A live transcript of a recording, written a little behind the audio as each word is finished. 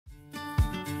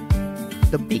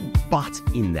The big but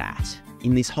in that,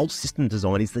 in this whole system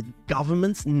design, is that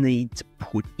governments need to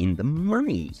put in the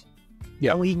money.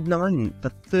 Yeah. We've known for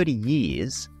 30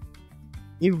 years,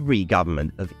 every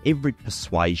government of every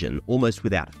persuasion, almost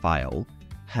without fail,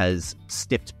 has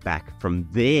stepped back from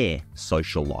their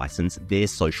social license, their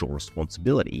social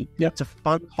responsibility to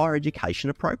fund higher education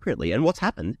appropriately. And what's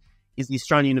happened is the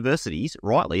Australian universities,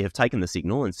 rightly, have taken the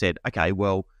signal and said, okay,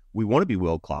 well, we want to be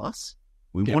world-class.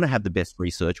 We want to have the best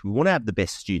research. We want to have the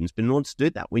best students. But in order to do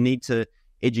that, we need to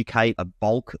educate a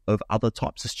bulk of other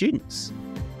types of students.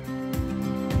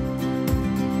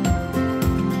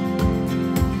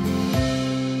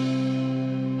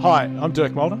 Hi, I'm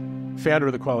Dirk Mulder, founder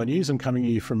of the Koala News. I'm coming to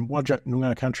you from Whadjuk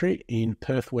Noongar country in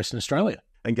Perth, Western Australia.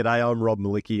 And g'day, I'm Rob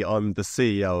Malicki. I'm the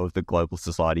CEO of the Global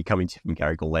Society, coming to you from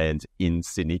Carrigal Land in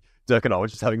Sydney. Dirk and I were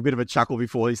just having a bit of a chuckle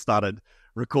before he started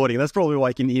recording. That's probably why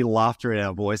you can hear laughter in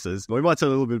our voices. We might talk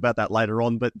a little bit about that later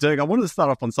on. But Dirk, I wanted to start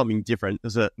off on something different.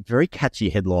 There's a very catchy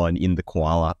headline in the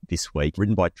Koala this week,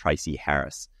 written by Tracy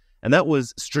Harris. And that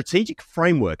was Strategic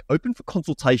Framework Open for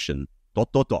Consultation, ...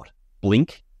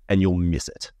 Blink and you'll miss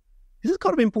it. This is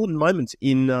kind of an important moment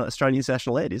in Australian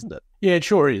international ed, isn't it? Yeah, it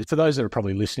sure is. For those that are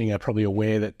probably listening are probably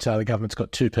aware that the government's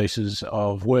got two pieces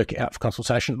of work out for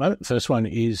consultation at the moment. The first one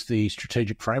is the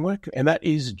strategic framework, and that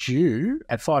is due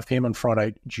at 5 p.m. on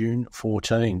Friday, June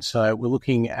 14. So we're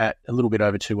looking at a little bit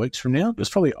over 2 weeks from now. It's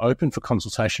probably open for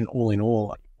consultation all in all,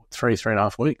 like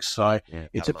 3.5 weeks. So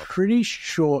it's a pretty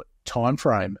short time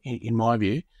frame, in my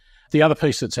view. The other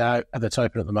piece that's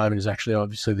open at the moment is actually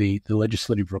obviously the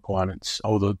legislative requirements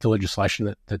or the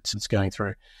legislation that's going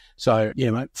through. So, yeah,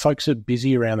 mate, folks are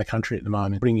busy around the country at the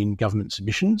moment bringing government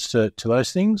submissions to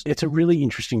those things. It's a really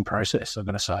interesting process, I'm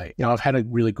going to say. You know, I've had a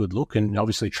really good look, and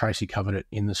obviously Tracy covered it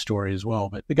in the story as well.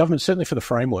 But the government, certainly for the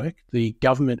framework, the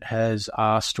government has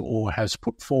asked or has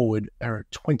put forward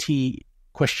 20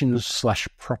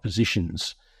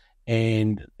 questions/propositions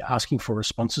and asking for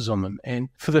responses on them. And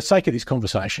for the sake of this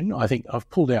conversation, I think I've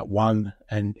pulled out one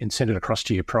and sent it across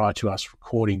to you prior to us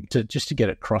recording just to get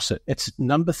it across it. It's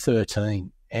number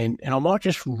 13. And I might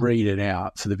just read it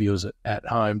out for the viewers at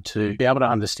home to be able to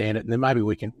understand it. And then maybe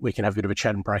we can have a bit of a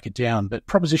chat and break it down. But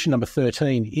proposition number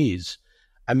 13 is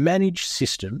a managed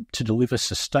system to deliver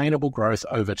sustainable growth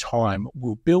over time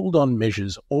will build on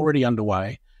measures already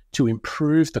underway to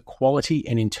improve the quality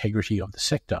and integrity of the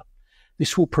sector.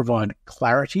 This will provide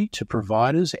clarity to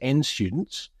providers and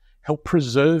students, help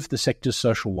preserve the sector's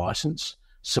social licence,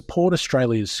 support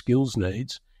Australia's skills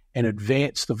needs, and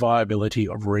advance the viability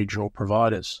of regional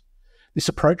providers. This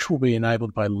approach will be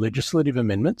enabled by legislative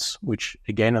amendments, which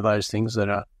again are those things that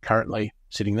are currently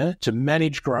sitting there, to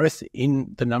manage growth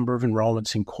in the number of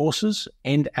enrolments in courses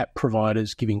and at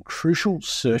providers, giving crucial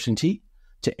certainty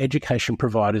to education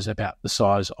providers about the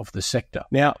size of the sector.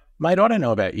 Now, mate, I don't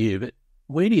know about you, but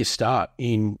where do you start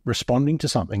in responding to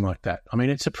something like that? I mean,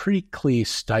 it's a pretty clear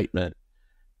statement,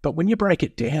 but when you break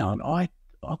it down, I've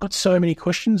got so many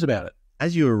questions about it.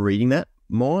 As you were reading that,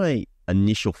 my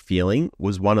initial feeling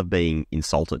was one of being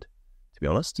insulted, to be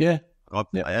honest. Yeah. I'm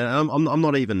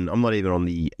not even on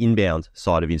the inbound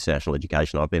side of international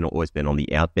education. I've always been on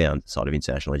the outbound side of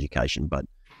international education, but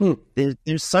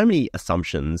there's so many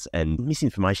assumptions, and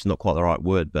misinformation is not quite the right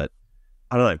word, but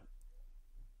I don't know.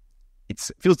 It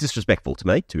feels disrespectful to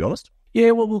me, to be honest.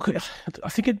 Yeah, well, look, I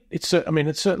think it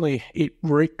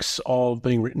reeks of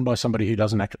being written by somebody who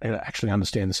doesn't actually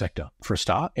understand the sector, for a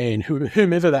start. And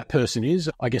whomever that person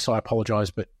is, I guess I apologise,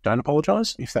 but don't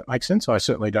apologise, if that makes sense. I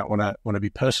certainly don't want to be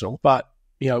personal, but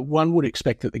you know, one would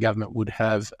expect that the government would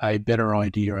have a better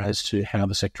idea as to how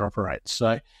the sector operates.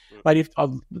 So, mate,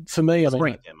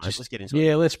 let's get into it.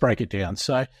 Yeah, let's break it down.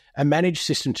 So, a managed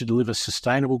system to deliver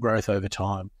sustainable growth over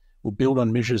time will build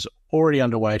on measures already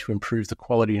underway to improve the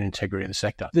quality and integrity of the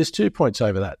sector. There's 2 points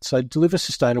over that. So deliver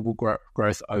sustainable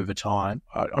growth over time.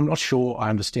 I'm not sure I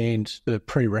understand the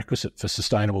prerequisite for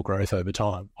sustainable growth over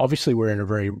time. Obviously, we're in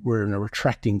a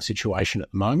retracting situation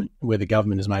at the moment where the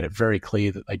government has made it very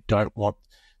clear that they don't want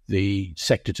the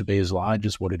sector to be as large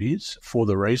as what it is for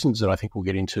the reasons that I think we'll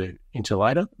get into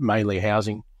later, mainly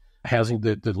housing,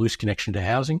 the loose connection to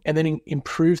housing, and then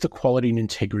improve the quality and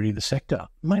integrity of the sector.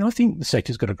 Mate, I think the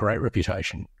sector's got a great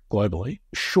reputation globally.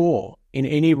 Sure, in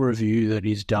any review that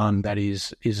is done that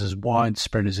is as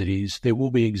widespread as it is, there will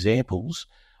be examples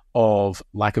of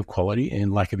lack of quality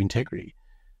and lack of integrity.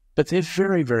 But they're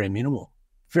very, very minimal,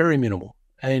 very minimal.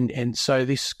 And so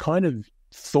this kind of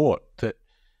thought that,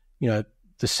 you know,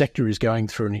 the sector is going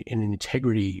through an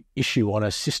integrity issue on a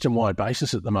system-wide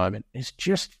basis at the moment is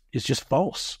just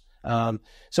false.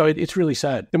 So it's really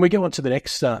sad. Then we go on to the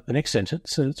next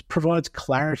sentence, and it provides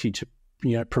clarity to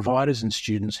providers and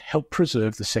students help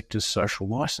preserve the sector's social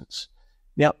license.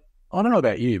 Now, I don't know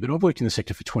about you, but I've worked in the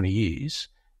sector for 20 years,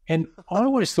 and I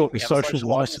always thought the social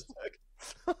license...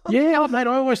 Yeah, mate,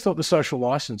 I always thought the social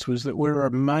license was that we're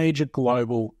a major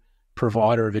global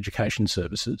provider of education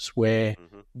services where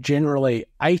generally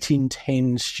 8 in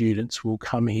 10 students will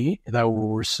come here. They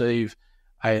will receive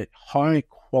a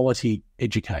high-quality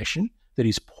education that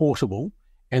is portable,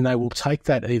 and they will take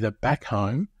that either back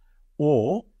home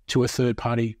or to a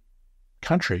third-party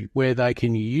country where they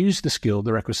can use the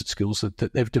requisite skills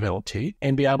that they've developed here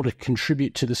and be able to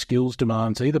contribute to the skills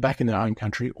demands either back in their home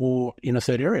country or in a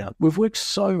third area. We've worked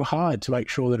so hard to make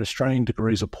sure that Australian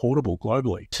degrees are portable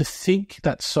globally. To think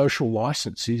that social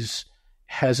license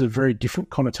has a very different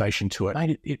connotation to it,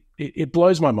 mate, it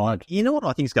blows my mind. You know what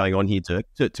I think is going on here, Dirk?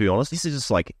 To be honest, this is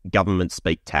just like government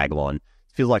speak tagline.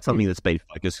 It feels like something that's been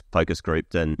focus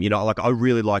grouped. And, I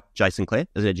really like Jason Clare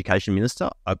as an education minister.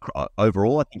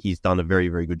 Overall, I think he's done a very,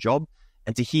 very good job.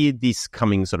 And to hear this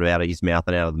coming sort of out of his mouth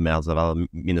and out of the mouths of other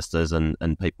ministers and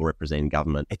people representing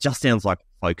government, it just sounds like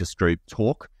focus group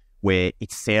talk where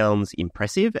it sounds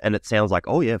impressive and it sounds like,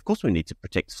 oh, yeah, of course we need to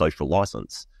protect social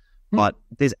license. But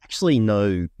there's actually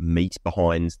no meat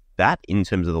behind that in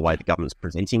terms of the way the government's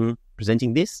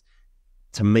presenting this.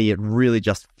 To me, it really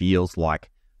just feels like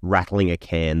rattling a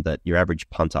can that your average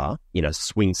punter,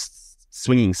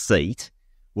 swinging seat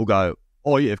will go,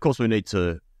 oh, yeah, of course we need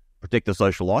to protect the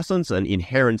social license. And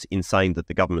inherent in saying that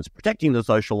the government's protecting the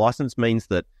social license means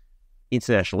that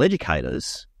international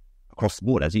educators across the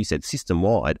board, as you said,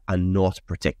 system-wide, are not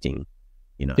protecting,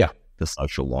 the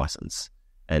social license.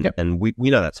 And we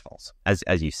know that's false,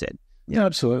 as you said. Yeah,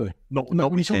 absolutely.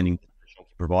 Notwithstanding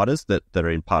providers that are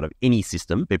in part of any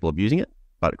system, people abusing it,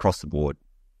 but across the board,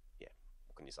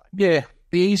 what can you say? Yeah,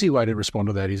 the easy way to respond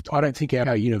to that is I don't think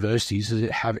our universities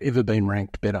have ever been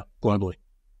ranked better globally.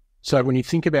 So when you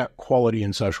think about quality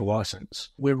and social license,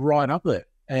 we're right up there.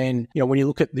 And, when you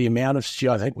look at the amount of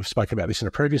students, I think we've spoken about this in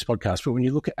a previous podcast, but when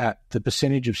you look at the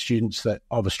percentage of students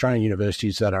of Australian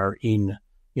universities that are in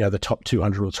the top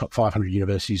 200 or top 500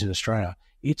 universities in Australia,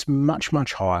 it's much,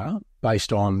 much higher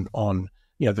based on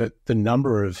the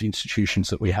number of institutions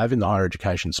that we have in the higher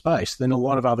education space than a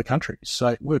lot of other countries.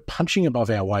 So we're punching above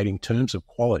our weight in terms of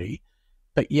quality,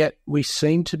 but yet we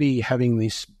seem to be having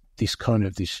this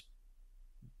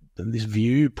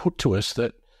view put to us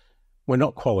that we're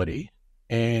not quality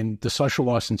and the social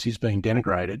license is being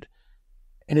denigrated,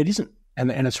 and it isn't. And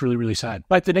it's really, really sad.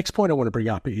 But the next point I want to bring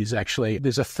up is actually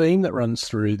there's a theme that runs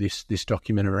through this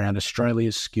document around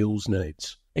Australia's skills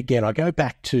needs. Again, I go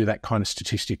back to that kind of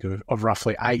statistic of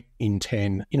roughly 8 in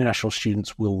 10 international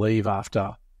students will leave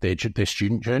after their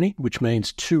student journey, which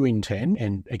means 2 in 10.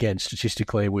 And again,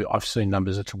 statistically, I've seen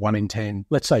numbers that's 1 in 10.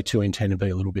 Let's say 2 in 10 and be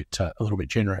a little bit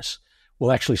generous.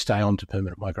 Will actually stay on to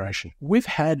permanent migration. We've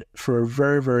had for a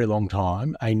very, very long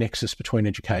time a nexus between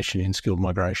education and skilled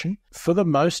migration. For the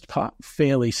most part,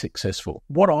 fairly successful.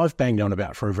 What I've banged on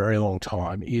about for a very long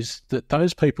time is that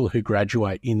those people who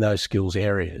graduate in those skills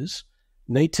areas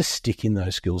need to stick in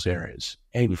those skills areas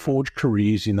and forge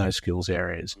careers in those skills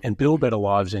areas and build better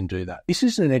lives and do that. This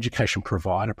isn't an education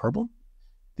provider problem.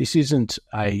 This isn't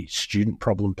a student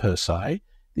problem per se.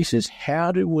 This is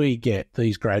how do we get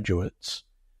these graduates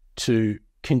to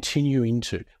continue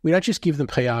into. We don't just give them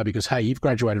PR because, hey, you've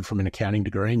graduated from an accounting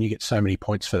degree and you get so many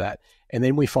points for that. And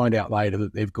then we find out later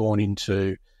that they've gone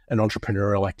into an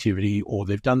entrepreneurial activity or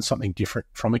they've done something different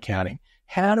from accounting.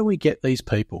 How do we get these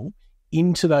people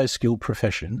into those skilled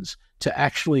professions to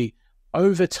actually,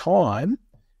 over time,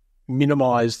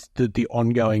 minimise the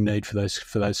ongoing need for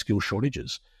those skill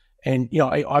shortages? And,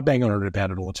 I bang on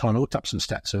about it all the time. I looked up some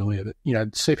stats earlier that,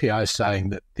 CPA is saying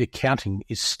that the accounting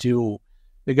is still...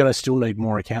 They're going to still need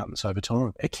more accountants over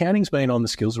time. Accounting's been on the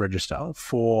skills register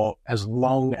for as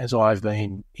long as I've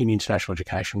been in international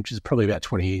education, which is probably about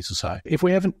 20 years or so. If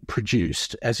we haven't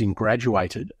produced, as in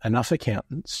graduated, enough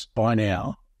accountants by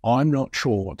now, I'm not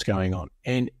sure what's going on.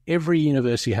 And every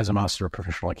university has a Master of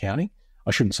Professional Accounting.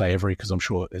 I shouldn't say every because I'm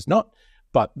sure that there's not,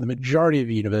 but the majority of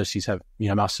the universities have,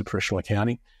 Master of Professional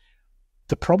Accounting.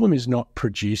 The problem is not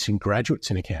producing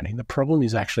graduates in accounting. The problem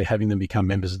is actually having them become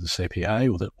members of the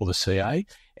CPA or the CA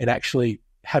and actually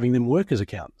having them work as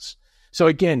accountants. So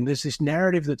again, there's this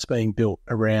narrative that's being built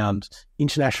around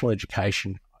international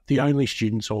education, the only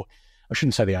students, or I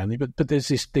shouldn't say the only, but there's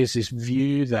this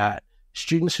view that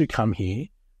students who come here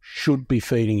should be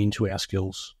feeding into our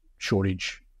skills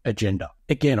shortage agenda.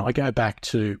 Again, I go back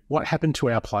to what happened to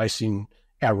our place in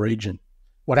our region.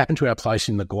 What happened to our place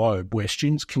in the globe where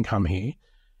students can come here,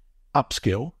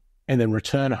 upskill, and then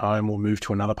return home or move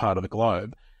to another part of the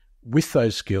globe with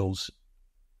those skills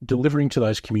delivering to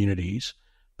those communities,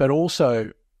 but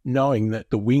also knowing that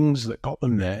the wings that got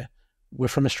them there were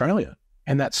from Australia.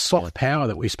 And that soft power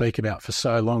that we speak about for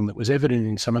so long, that was evident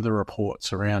in some of the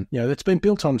reports around, that's been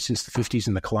built on since the 50s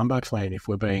in the Colombo Plan, if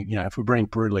we're being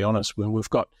brutally honest, when we've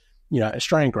got,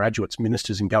 Australian graduates,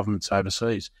 ministers and governments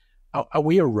overseas. Are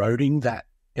we eroding that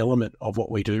element of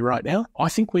what we do right now? I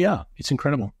think we are. It's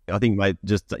incredible. I think, mate,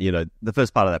 just, the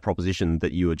first part of that proposition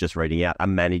that you were just reading out, a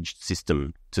managed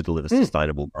system to deliver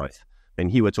sustainable growth. And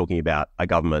here we're talking about a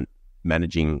government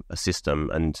managing a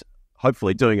system and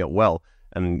hopefully doing it well.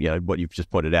 And, what you've just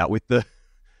pointed out with the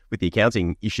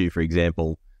accounting issue, for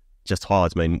example, just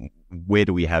highlights, where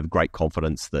do we have great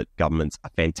confidence that governments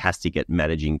are fantastic at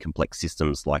managing complex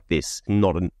systems like this?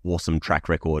 Not an awesome track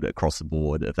record across the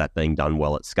board of that being done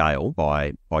well at scale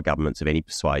by governments of any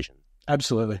persuasion.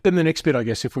 Absolutely. Then the next bit, I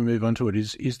guess, if we move on to it,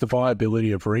 is the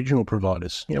viability of regional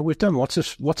providers. We've done lots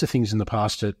of things in the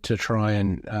past to try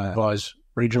and advise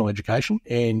regional education.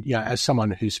 And, as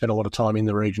someone who spent a lot of time in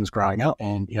the regions growing up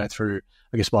and, through,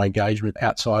 I guess, my engagement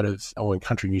outside of or in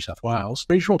country New South Wales,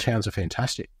 regional towns are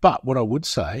fantastic. But what I would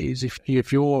say is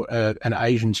if you're an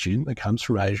Asian student that comes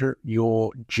from Asia,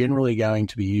 you're generally going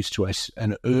to be used to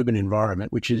an urban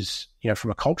environment, which is,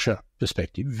 from a culture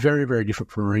perspective, very, very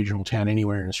different from a regional town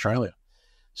anywhere in Australia.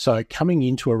 So coming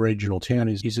into a regional town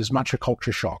is as much a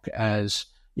culture shock as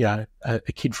a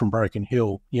kid from Broken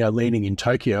Hill, landing in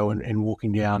Tokyo and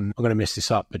walking down, I'm going to mess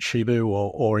this up, but Shibu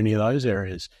or any of those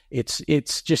areas.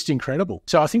 It's just incredible.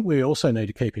 So I think we also need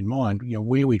to keep in mind,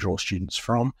 where we draw students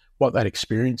from, what that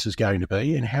experience is going to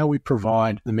be, and how we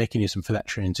provide the mechanism for that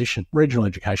transition. Regional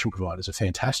education providers are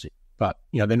fantastic, but,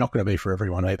 they're not going to be for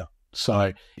everyone either.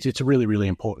 So it's a really, really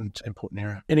important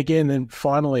area. And again, then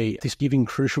finally, this giving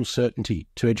crucial certainty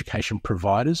to education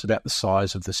providers about the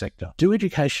size of the sector. Do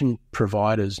education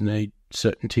providers need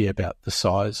certainty about the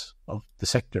size of the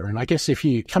sector? And I guess if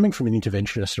you're coming from an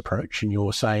interventionist approach and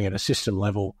you're saying at a system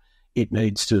level, it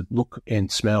needs to look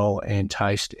and smell and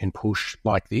taste and push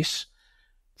like this,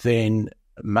 then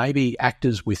maybe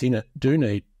actors within it do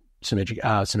need some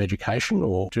education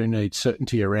or do need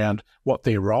certainty around what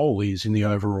their role is in the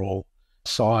overall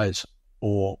size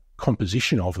or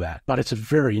composition of that. But it's a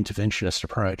very interventionist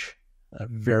approach,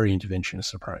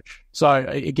 So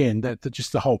again, that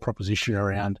just the whole proposition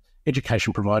around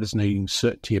education providers needing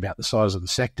certainty about the size of the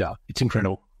sector, it's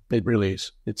incredible. It really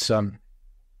is. It's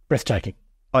breathtaking.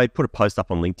 I put a post up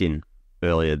on LinkedIn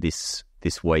earlier this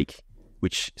week,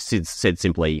 which said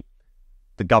simply,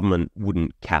 the government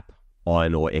wouldn't cap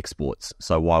iron ore exports,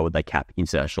 so why would they cap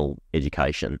international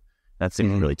education? That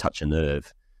seems to really touch a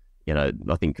nerve. I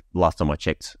think the last time I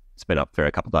checked, it's been up for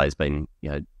a couple of days, been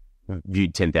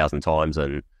viewed 10,000 times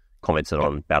and commented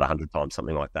on about 100 times,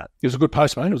 something like that. It was a good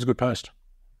post, mate. It was a good post.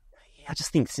 Yeah, I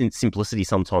just think simplicity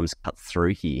sometimes cuts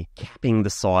through here. Capping the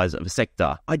size of a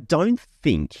sector. I don't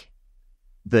think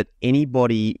that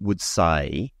anybody would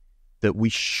say that we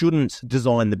shouldn't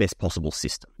design the best possible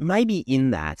system. Maybe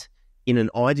in an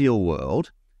ideal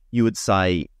world, you would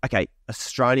say, okay,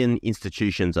 Australian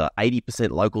institutions are 80%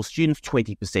 local students,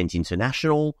 20%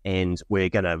 international, and we're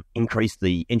going to increase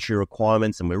the entry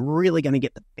requirements, and we're really going to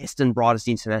get the best and brightest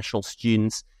international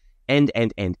students, and.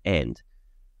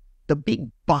 The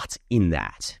big but in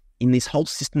this whole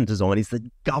system design is that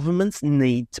governments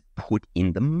need to put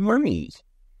in the money.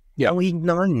 Yeah. And we've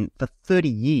known for 30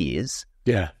 years,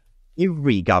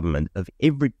 every government of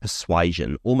every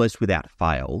persuasion, almost without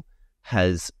fail,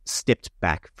 has stepped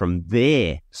back from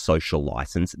their social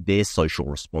license, their social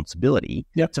responsibility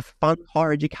to fund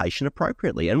higher education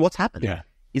appropriately. And what's happened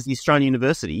is the Australian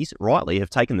universities rightly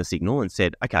have taken the signal and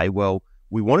said, okay, well,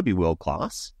 we want to be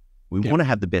world-class. We want to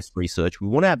have the best research. We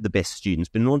want to have the best students.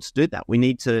 But in order to do that, we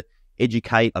need to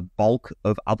educate a bulk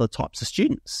of other types of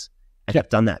students. And have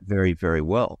done that very, very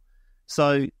well.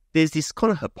 So there's this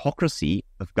kind of hypocrisy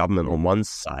of government on one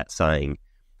side saying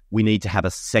we need to have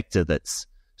a sector that's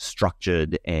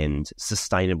structured and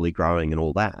sustainably growing and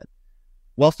all that,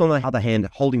 whilst on the other hand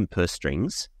holding the purse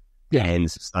strings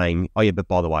and saying, oh yeah, but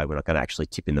by the way, we're not going to actually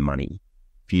tip in the money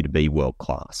for you to be world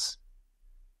class.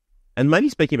 And maybe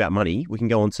speaking about money, we can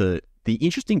go on to the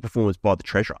interesting performance by the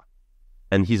Treasurer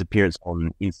and his appearance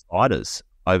on Insiders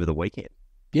over the weekend.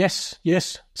 Yes.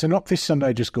 So not this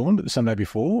Sunday just gone, but the Sunday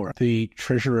before, the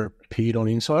Treasurer appeared on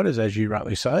Insiders, as you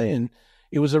rightly say, and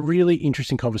it was a really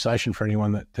interesting conversation for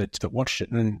anyone that watched it.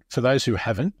 And for those who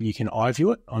haven't, you can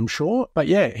eye-view it, I'm sure. But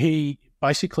yeah, he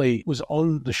basically was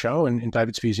on the show and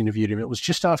David Spears interviewed him. It was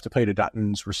just after Peter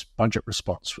Dutton's budget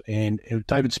response. And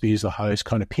David Spears, the host,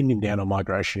 kind of pinned him down on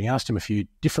migration. He asked him a few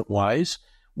different ways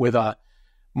whether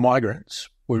migrants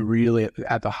were really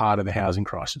at the heart of the housing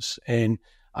crisis. And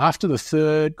After the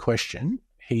third question,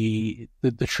 the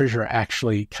Treasurer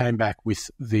actually came back with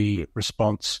the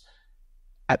response,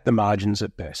 at the margins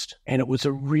at best. And it was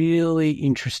a really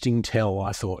interesting tell,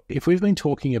 I thought. If we've been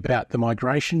talking about the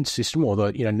migration system, or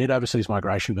the net overseas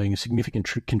migration being a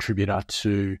significant contributor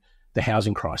to the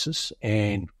housing crisis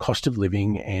and cost of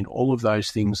living and all of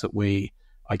those things that we,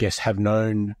 I guess, have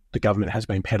known the government has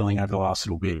been peddling over the last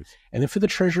little bit. And then for the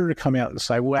Treasurer to come out and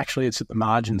say, well, actually, it's at the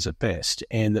margins at best,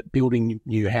 and that building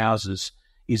new houses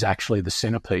is actually the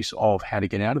centerpiece of how to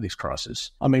get out of this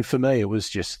crisis. I mean, for me, it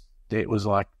was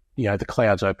like, the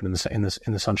clouds opened and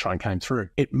the sunshine came through.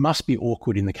 It must be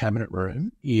awkward in the cabinet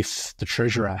room if the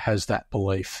Treasurer has that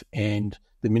belief and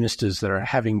the ministers that are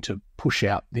having to push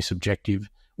out this objective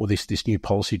or this new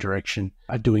policy direction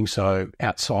are doing so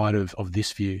outside of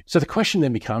this view. So the question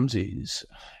then becomes is,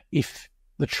 if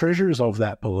the Treasurer is of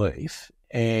that belief,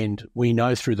 and we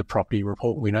know through the property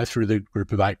report, we know through the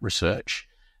Group of 8 research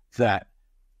that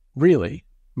really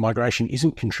migration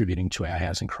isn't contributing to our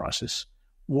housing crisis,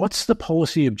 what's the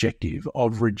policy objective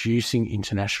of reducing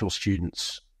international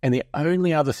students? And the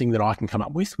only other thing that I can come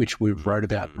up with, which we've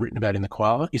written about in the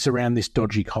Koala, is around this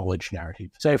dodgy college narrative.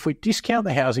 So if we discount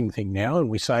the housing thing now and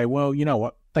we say, well, you know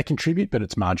what, they contribute, but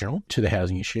it's marginal to the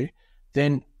housing issue,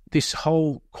 then this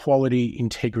whole quality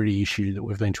integrity issue that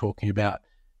we've been talking about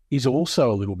is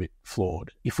also a little bit flawed.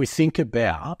 If we think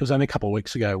about, it was only a couple of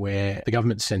weeks ago where the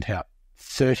government sent out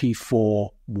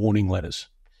 34 warning letters,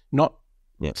 not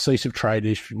cease of trade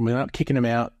issue. We're not kicking them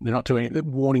out. They're not doing it.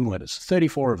 Warning letters,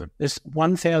 34 of them. There's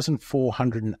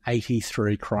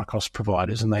 1,483 Cricos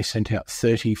providers, and they sent out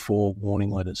 34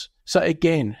 warning letters. So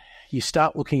again, you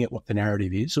start looking at what the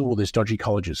narrative is. Oh, there's dodgy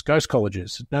colleges, ghost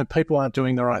colleges. No, people aren't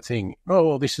doing the right thing. Oh,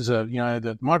 well, this is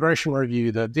the migration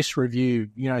review, this review,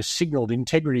 signalled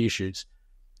integrity issues.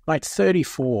 Mate,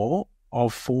 34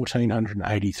 of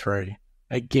 1,483.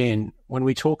 Again, when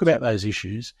we talk about those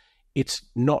issues, it's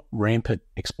not rampant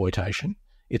exploitation.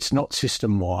 It's not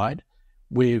system-wide.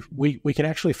 We can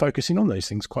actually focus in on these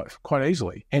things quite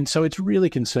easily. And so it's really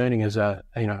concerning as a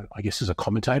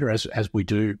commentator, as we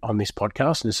do on this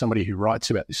podcast, and as somebody who writes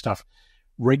about this stuff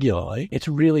regularly, it's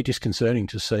really disconcerting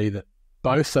to see that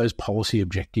both those policy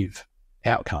objective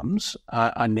outcomes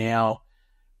are now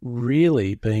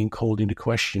really being called into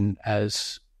question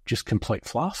as just complete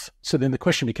fluff. So then the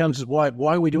question becomes is why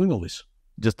are we doing all this?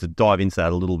 Just to dive into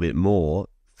that a little bit more,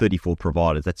 34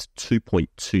 providers, that's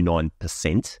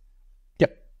 2.29%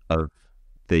 of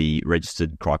the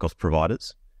registered Cricos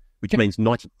providers, which means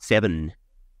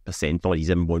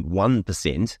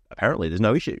 97.1%, apparently there's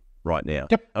no issue right now.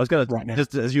 I was going to,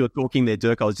 just as you were talking there,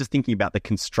 Dirk, I was just thinking about the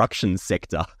construction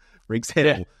sector, for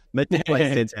example. Make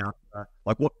sense out.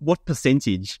 What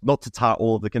percentage, not to tar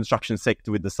all of the construction sector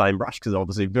with the same brush, because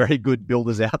obviously very good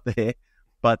builders out there,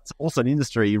 but also an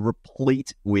industry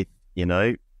replete with,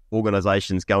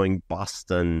 organisations going bust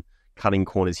and cutting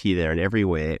corners here, there and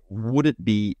everywhere. Would it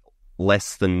be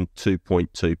less than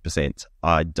 2.2%?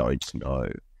 I don't know.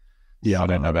 Yeah, I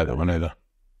don't know about that one either.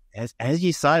 As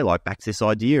you say, back to this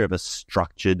idea of a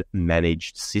structured,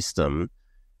 managed system,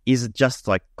 is just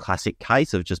like classic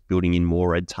case of just building in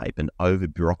more red tape and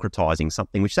over-bureaucratising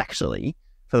something, which is actually,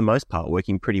 for the most part,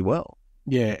 working pretty well.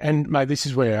 Yeah, and mate, this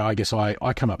is where I guess I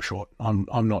come up short. I'm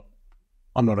not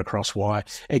across why.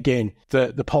 Again,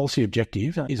 the policy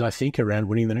objective is, I think, around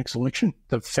winning the next election.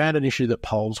 They've found an issue that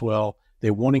polls well.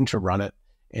 They're wanting to run it,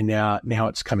 and now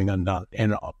it's coming undone.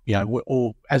 And we're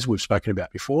all, as we've spoken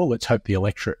about before, let's hope the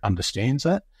electorate understands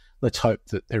that. Let's hope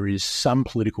that there is some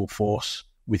political force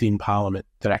within Parliament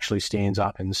that actually stands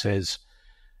up and says,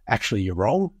 actually, you're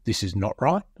wrong. This is not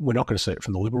right. We're not going to see it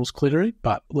from the Liberals, clearly,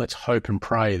 but let's hope and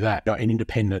pray that an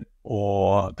independent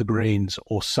or the Greens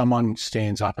or someone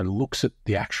stands up and looks at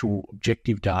the actual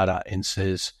objective data and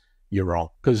says, you're wrong.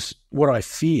 Because what I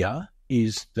fear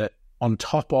is that on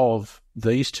top of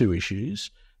these two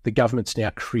issues, the government's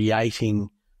now creating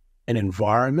an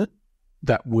environment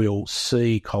that will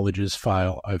see colleges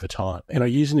fail over time. And I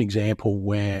use an example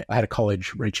where I had a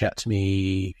college reach out to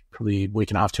me probably a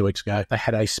week and a half, 2 weeks ago. They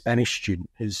had a Spanish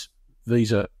student whose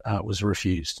visa was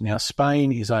refused. Now,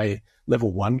 Spain is a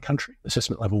level 1 country,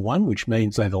 assessment level 1, which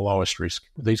means they're the lowest risk.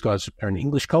 These guys are an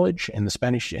English college and the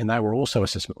Spanish, and they were also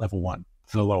assessment level 1,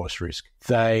 the lowest risk.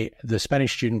 The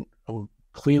Spanish student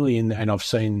clearly, and I've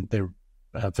seen their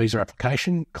visa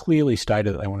application, clearly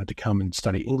stated that they wanted to come and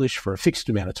study English for a fixed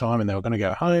amount of time and they were going to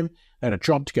go home. They had a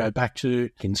job to go back to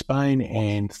in Spain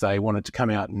and they wanted to come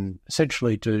out and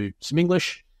essentially do some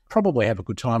English, probably have a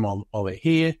good time while they're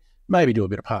here, maybe do a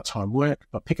bit of part-time work,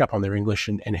 but pick up on their English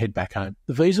and head back home.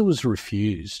 The visa was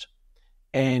refused,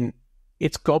 and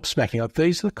it's gobsmacking.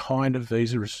 These are the kind of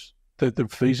visas the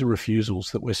visa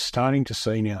refusals that we're starting to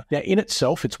see now. Now, in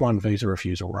itself, it's one visa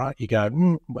refusal, right? You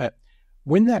go,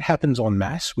 when that happens en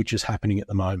masse, which is happening at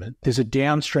the moment, there's a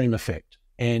downstream effect.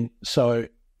 And so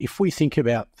if we think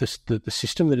about this, the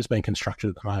system that has been constructed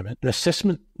at the moment, an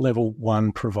assessment level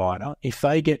 1 provider, if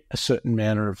they get a certain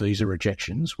amount of visa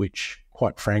rejections, which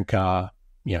quite frank are,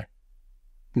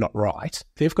 not right,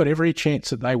 they've got every chance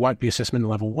that they won't be assessment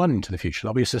level 1 into the future.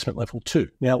 They'll be assessment level 2.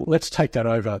 Now, let's take that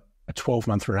over a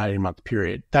 12-month or an 18-month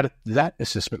period. That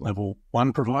assessment level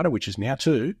 1 provider, which is now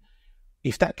 2,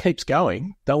 if that keeps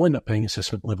going, they'll end up being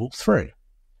assessment level 3.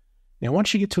 Now,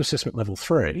 once you get to assessment level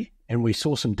 3, and we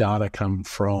saw some data come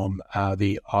from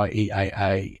the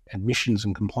IEAA admissions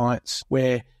and compliance,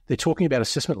 where they're talking about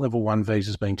assessment level 1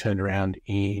 visas being turned around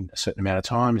in a certain amount of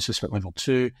time, assessment level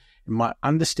 2. And my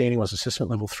understanding was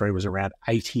assessment level 3 was around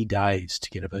 80 days to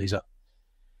get a visa.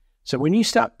 So when you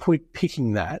start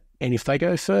picking that, and if they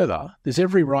go further, there's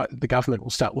every right that the government will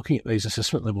start looking at these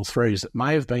assessment level 3s that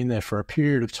may have been there for a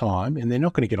period of time, and they're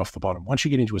not going to get off the bottom. Once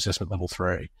you get into assessment level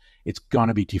 3, it's going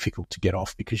to be difficult to get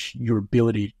off because your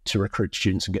ability to recruit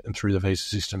students and get them through the visa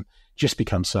system just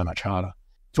becomes so much harder.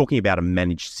 Talking about a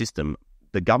managed system,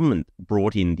 the government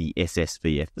brought in the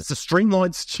SSVF. It's a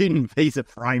streamlined student visa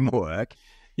framework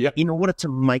in order to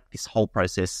make this whole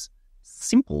process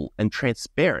simple and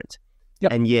transparent.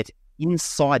 Yep. And yet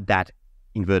inside that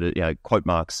inverted, quote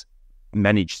marks,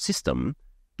 managed system,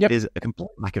 there's a complete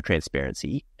lack of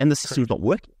transparency and the system's not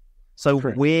working. So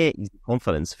where is the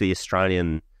confidence for the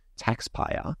Australian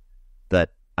taxpayer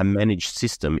that a managed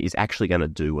system is actually going to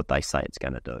do what they say it's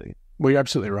going to do? Well, you're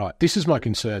absolutely right. This is my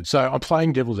concern. So I'm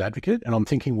playing devil's advocate and I'm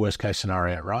thinking worst case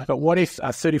scenario, right? But what if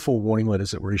 34 warning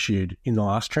letters that were issued in the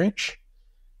last tranche?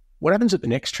 What happens at the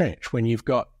next tranche when you've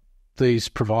got these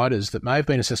providers that may have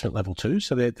been assessment level 2,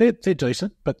 so they're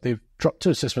decent, but they've dropped to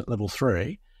assessment level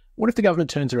 3? What if the government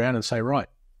turns around and say, right,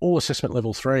 all assessment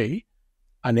level 3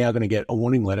 are now going to get a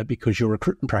warning letter because your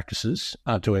recruitment practices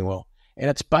aren't doing well?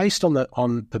 And it's based on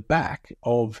the back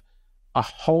of a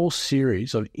whole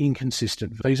series of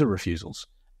inconsistent visa refusals,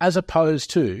 as opposed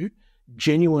to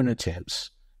genuine attempts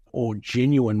or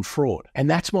genuine fraud. And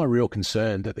that's my real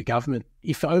concern, that the government,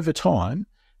 if over time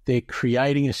they're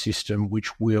creating a system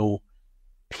which will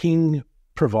ping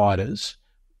providers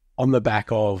on the back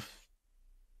of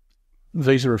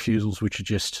visa refusals, which are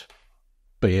just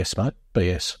BS, mate,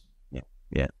 BS.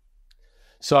 Yeah.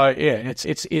 So I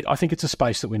think it's a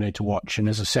space that we need to watch, and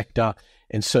as a sector,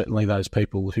 and certainly those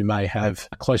people who may have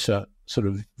a closer sort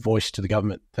of voice to the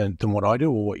government than what I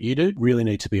do or what you do, really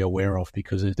need to be aware of,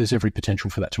 because there's every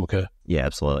potential for that to occur. Yeah,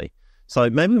 absolutely. So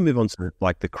maybe we move on to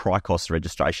like the CRICOS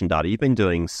registration data. You've been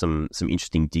doing some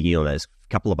interesting digging on those. A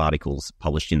couple of articles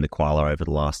published in the Koala over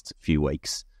the last few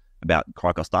weeks about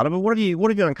CRICOS data. But what have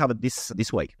you uncovered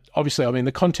this week? Obviously, I mean,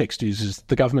 the context is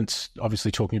the government's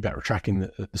obviously talking about retracting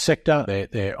the sector.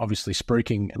 They're obviously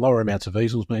spruiking lower amounts of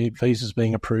visas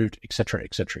being approved, et cetera,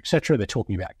 et cetera, et cetera. They're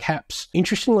talking about caps.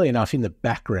 Interestingly enough, in the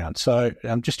background, so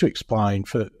just to explain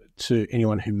to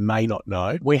anyone who may not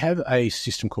know, we have a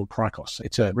system called CRICOS.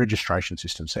 It's a registration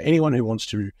system. So anyone who wants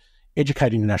to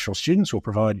educate international students or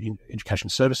provide education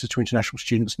services to international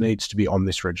students needs to be on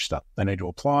this register. They need to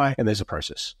apply, and there's a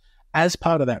process. As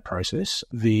part of that process,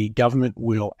 the government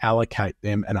will allocate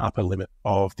them an upper limit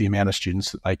of the amount of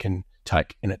students that they can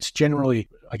take. And it's generally,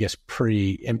 I guess,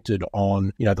 preempted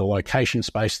on, the location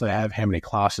space they have, how many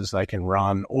classes they can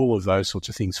run, all of those sorts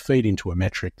of things feed into a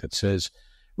metric that says,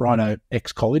 Rhino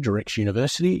X college or X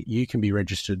university, you can be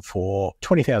registered for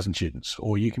 20,000 students,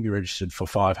 or you can be registered for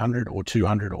 500 or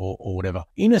 200 or whatever.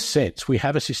 In a sense, we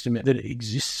have a system that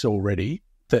exists already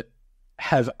that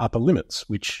have upper limits,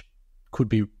 which could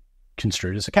be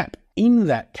construed as a cap. In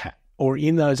that cap, or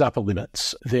in those upper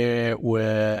limits, there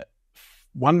were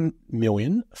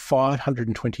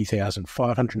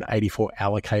 1,520,584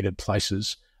 allocated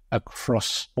places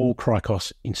across all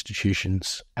CRICOS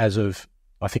institutions as of,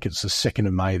 I think it's the 2nd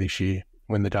of May this year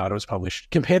when the data was published.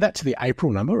 Compare that to the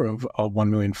April number of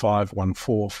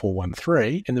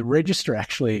 1,514,413, and the register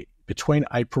actually between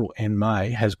April and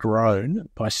May has grown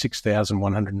by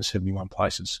 6,171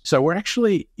 places. So we're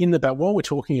actually in while we're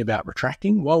talking about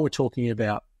retracting, while we're talking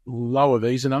about lower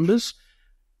visa numbers,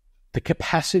 the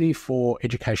capacity for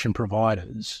education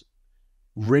providers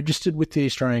registered with the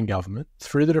Australian government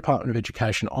through the Department of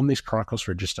Education on this CRICOS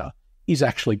register is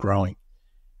actually growing.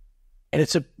 And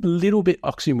it's a little bit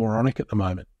oxymoronic at the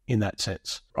moment in that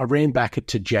sense. I ran back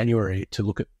to January to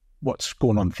look at what's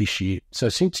gone on this year. So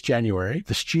since January,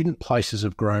 the student places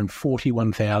have grown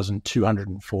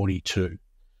 41,242.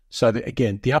 So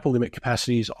again, the upper limit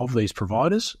capacities of these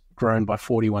providers grown by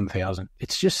 41,000.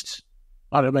 It's just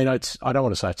I don't want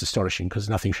to say it's astonishing because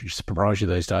nothing should surprise you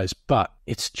these days, but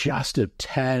it's just a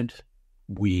tad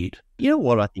weird. You know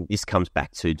what I think this comes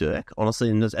back to, Dirk? Honestly,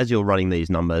 and as you're running these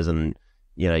numbers and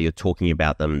you're talking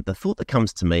about them, the thought that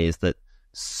comes to me is that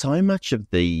so much of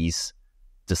these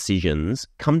decisions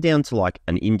come down to like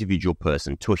an individual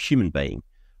person, to a human being,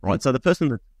 right? So the person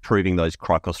that's approving those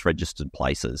Cricos registered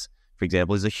places, for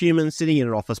example, is a human sitting in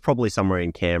an office, probably somewhere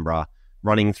in Canberra,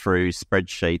 running through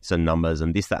spreadsheets and numbers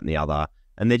and this, that, and the other,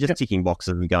 and they're just ticking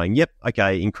boxes and going, yep,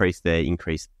 okay, increase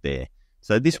there.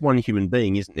 So this one human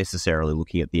being isn't necessarily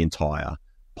looking at the entire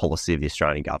policy of the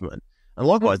Australian government. And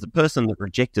likewise, the person that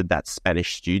rejected that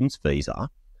Spanish student's visa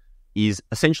is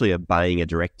essentially obeying a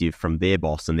directive from their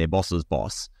boss and their boss's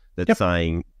boss that's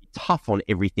saying, tough on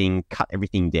everything, cut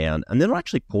everything down. And they're not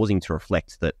actually pausing to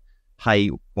reflect that,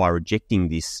 hey, by rejecting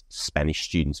this Spanish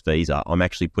student's visa, I'm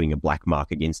actually putting a black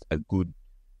mark against a good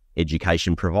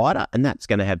education provider, and that's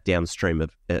going to have downstream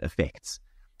effects.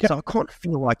 So I kind of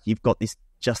feel like you've got this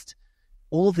just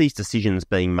all of these decisions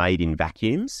being made in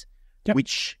vacuums,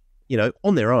 which,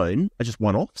 on their own are just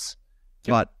one-offs,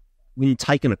 but when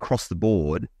taken across the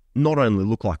board, not only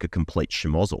look like a complete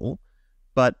schmozzle,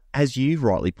 but as you've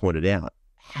rightly pointed out,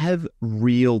 have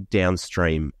real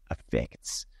downstream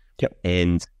effects.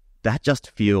 And that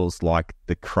just feels like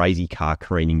the crazy car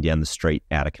careening down the street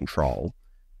out of control,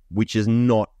 which is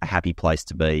not a happy place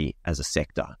to be as a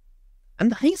sector.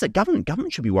 And the thing is that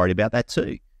government should be worried about that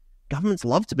too. Governments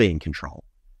love to be in control.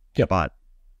 But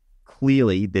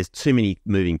clearly there's too many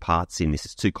moving parts in this.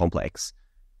 It's too complex.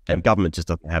 And government just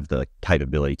doesn't have the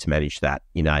capability to manage that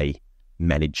in a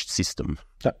managed system.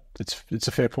 It's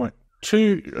a fair point.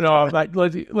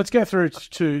 Let's go through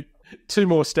to two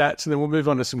more stats and then we'll move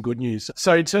on to some good news.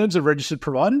 So in terms of registered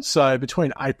providers, so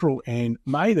between April and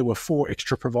May, there were 4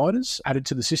 extra providers added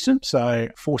to the system. So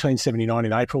 1479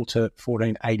 in April to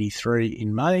 1483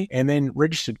 in May. And then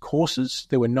registered courses,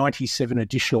 there were 97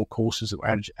 additional courses that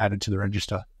were added to the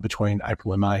register between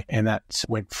April and May. And that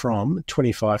went from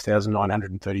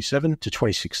 25,937 to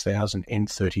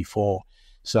 26,034.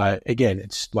 So again,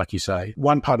 it's like you say,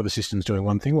 one part of the system's doing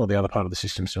one thing while the other part of the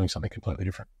system's doing something completely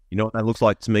different. You know what that looks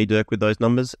like to me, Dirk, with those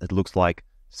numbers? It looks like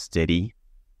steady,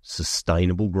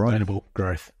 sustainable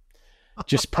growth.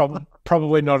 Just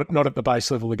probably not at the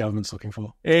base level the government's looking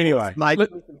for. Anyway. Mate,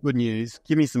 good news.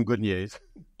 Give me some good news.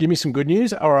 Give me some good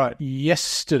news. All right.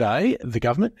 Yesterday, the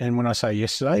government, and when I say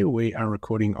yesterday, we are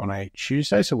recording on a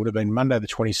Tuesday, so it would have been Monday the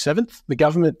 27th. The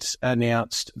government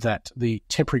announced that the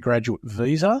temporary graduate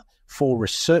visa for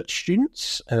research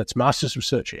students, and it's master's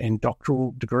research and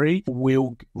doctoral degree,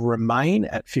 will remain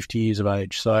at 50 years of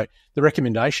age. So the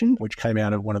recommendation, which came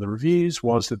out of one of the reviews,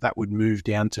 was that would move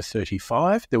down to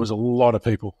 35. There was a lot of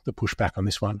people that pushed back on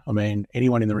this one. I mean,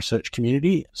 anyone in the research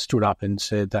community stood up and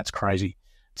said, that's crazy.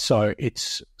 So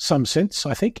it's some sense,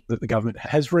 I think, that the government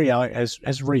has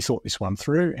rethought this one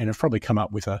through and have probably come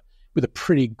up with a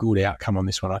pretty good outcome on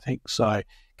this one, I think. So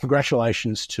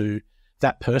congratulations to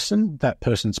that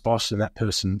person's boss, and that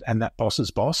person and that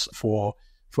boss's boss for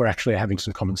actually having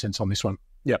some common sense on this one.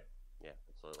 Yep. Yeah,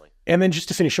 absolutely. And then just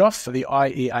to finish off, the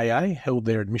IEAA held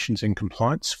their admissions and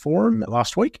compliance forum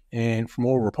last week, and from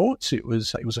all reports, it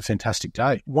was a fantastic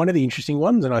day. One of the interesting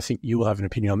ones, and I think you will have an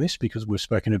opinion on this because we've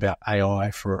spoken about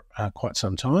AI for quite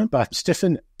some time, but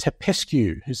Stefan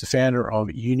Tepescu, who's the founder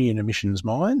of Union Admissions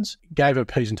Minds, gave a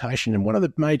presentation, and one of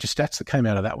the major stats that came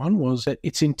out of that one was that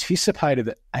it's anticipated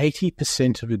that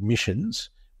 80% of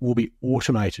admissions will be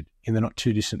automated in the not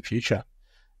too distant future.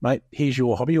 Mate, here's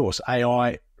your hobby horse,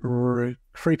 AI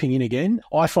creeping in again.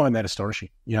 I find that astonishing,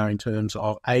 in terms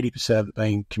of 80% of it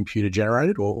being computer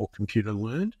generated or computer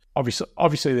learned.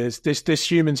 Obviously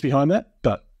there's humans behind that,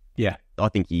 but yeah. I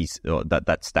think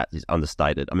that stat is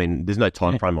understated. I mean, there's no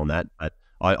time frame on that, but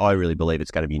I really believe it's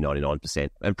going to be 99%,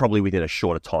 and probably within a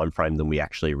shorter time frame than we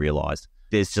actually realised.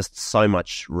 There's just so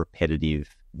much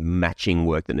repetitive matching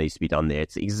work that needs to be done there.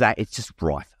 It's just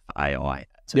rife for AI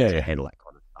to handle that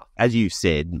kind of stuff. As you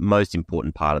said, most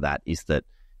important part of that is that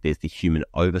there's the human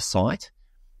oversight.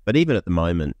 But even at the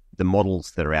moment, the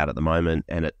models that are out at the moment,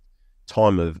 and at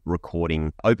time of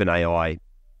recording, OpenAI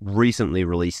recently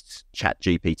released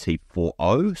ChatGPT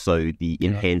 4.0, so the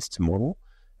enhanced model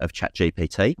of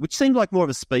ChatGPT, which seemed like more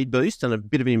of a speed boost and a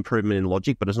bit of an improvement in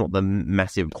logic, but it's not the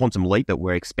massive quantum leap that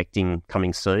we're expecting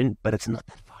coming soon, but it's not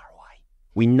that far away.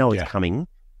 We know it's coming,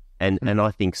 and I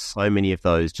think so many of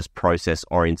those just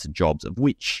process-oriented jobs, of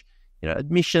which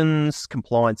admissions,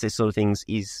 compliance, these sort of things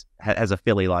has a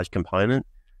fairly large component.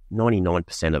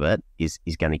 99% of it is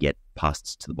going to get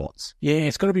passed to the bots. Yeah,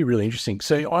 it's got to be really interesting.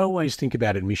 So I always think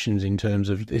about admissions in terms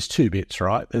of there's two bits,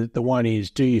 right? The one is,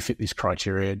 do you fit this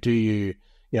criteria? Do you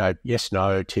yes,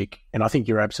 no, tick. And I think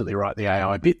you're absolutely right. The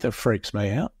AI bit that freaks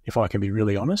me out, if I can be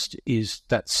really honest, is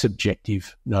that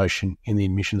subjective notion in the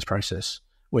admissions process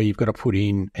where you've got to put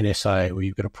in an essay or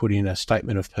you've got to put in a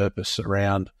statement of purpose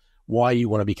around why you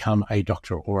want to become a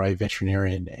doctor or a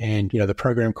veterinarian. And, the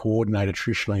program coordinator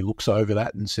traditionally looks over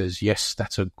that and says, yes,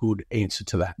 that's a good answer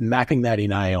to that. Mapping that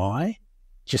in AI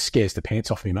just scares the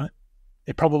pants off me, mate.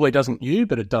 It probably doesn't you,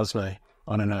 but it does me.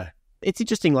 I don't know. It's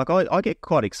interesting. Like I get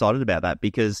quite excited about that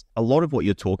because a lot of what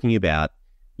you're talking about,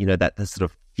 that the sort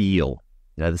of feel,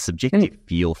 the subjective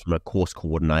feel from a course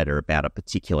coordinator about a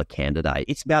particular candidate.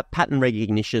 It's about pattern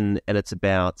recognition and it's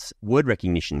about word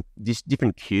recognition, just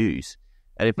different cues.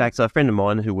 And in fact, so a friend of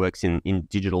mine who works in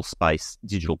digital space,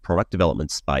 digital product development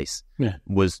space,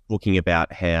 was looking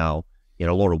about how, a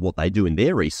lot of what they do in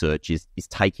their research is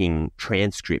taking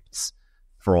transcripts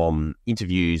from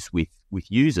interviews with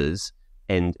users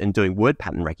and doing word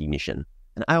pattern recognition.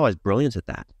 And AI is brilliant at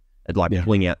that, at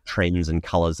pulling out trends and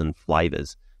colours and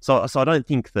flavours. So I don't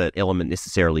think that element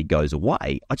necessarily goes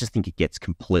away. I just think it gets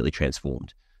completely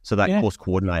transformed. So that course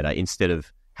coordinator, instead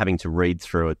of having to read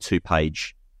through a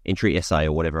 2-page entry essay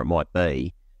or whatever it might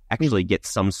be, actually gets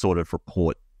some sort of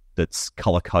report that's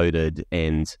colour-coded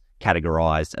and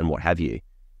categorised and what have you.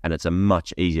 And it's a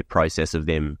much easier process of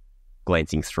them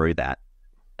glancing through that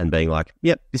and being like,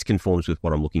 yep, this conforms with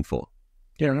what I'm looking for.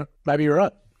 Yeah, maybe you're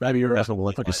right. Like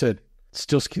I said,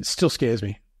 still scares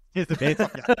me.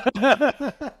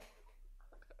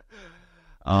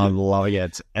 I'm loving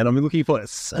it. And I'm looking forward to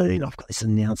soon. I've got this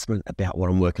announcement about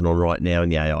what I'm working on right now in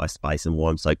the AI space and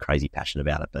why I'm so crazy passionate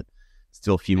about it, but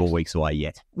still a few more weeks away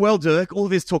yet. Well, Dirk, all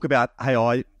of this talk about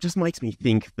AI just makes me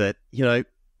think that,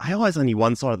 AI is only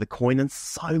one side of the coin, and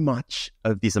so much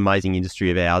of this amazing industry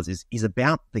of ours is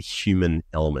about the human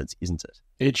element, isn't it?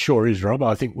 It sure is, Rob.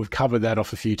 I think we've covered that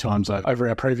off a few times over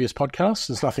our previous podcasts.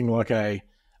 There's nothing like a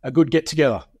good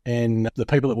get-together, and the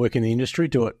people that work in the industry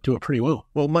do it pretty well.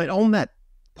 Well, mate, on that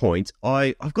point,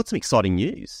 I've got some exciting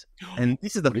news, and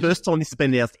this is the first time this has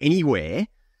been announced anywhere.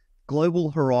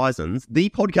 Global Horizons, the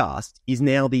podcast, is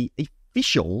now the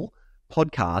official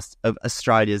podcast of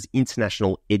Australia's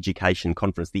International Education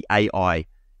Conference, the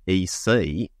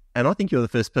AIEC. And I think you're the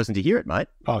first person to hear it, mate.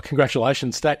 Oh,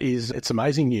 congratulations. It's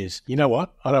amazing news. You know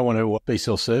what? I don't want to be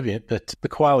self-servient, but the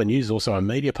Koala News is also a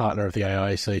media partner of the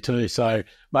AIEC too. So,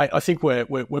 mate, I think we're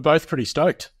both pretty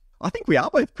stoked. I think we are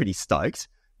both pretty stoked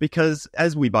because,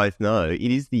 as we both know, it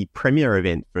is the premier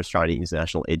event for Australian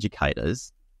international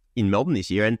educators in Melbourne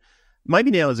this year. And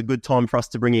maybe now is a good time for us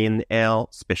to bring in our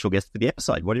special guest for the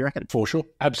episode. What do you reckon? For sure.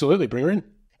 Absolutely. Bring her in.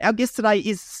 Our guest today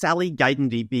is Sally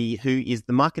Gatenby, who is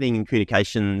the Marketing and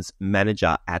Communications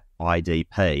Manager at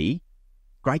IDP.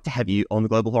 Great to have you on the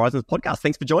Global Horizons podcast.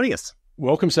 Thanks for joining us.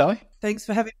 Welcome, Sally. Thanks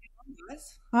for having me on,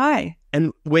 guys. Hi.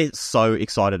 And we're so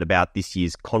excited about this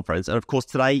year's conference. And of course,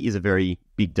 today is a very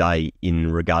big day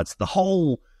in regards to the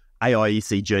whole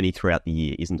AIEC journey throughout the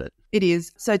year, isn't it? It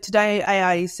is. So today,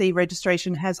 AIEC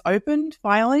registration has opened,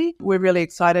 finally. We're really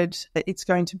excited. It's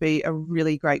going to be a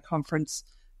really great conference.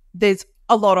 There's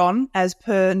a lot on, as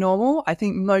per normal. I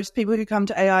think most people who come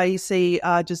to AIEC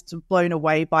are just blown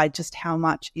away by just how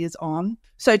much is on.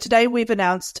 So today we've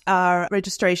announced our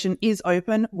registration is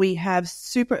open. We have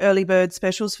super early bird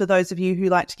specials for those of you who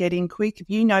like to get in quick. If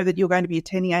you know that you're going to be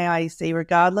attending AIEC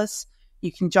regardless,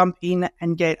 you can jump in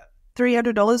and get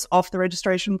 $300 off the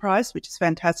registration price, which is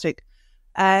fantastic.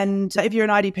 And if you're an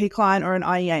IDP client or an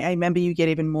IEAA member, you get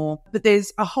even more. But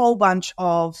there's a whole bunch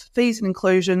of fees and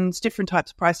inclusions, different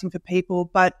types of pricing for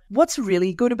people. But what's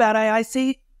really good about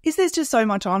AIEC is there's just so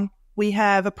much on. We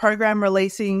have a program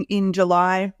releasing in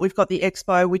July. We've got the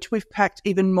expo, which we've packed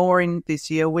even more in this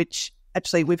year, which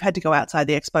actually we've had to go outside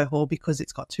the expo hall because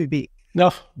it's got too big.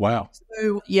 No, wow.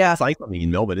 So, yeah. It's like something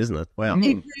in Melbourne, isn't it? Wow. It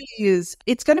really is.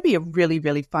 It's going to be a really,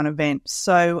 really fun event.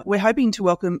 So we're hoping to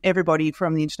welcome everybody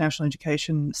from the international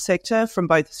education sector from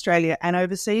both Australia and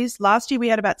overseas. Last year we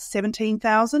had about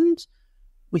 17,000.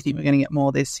 We think we're going to get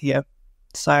more this year.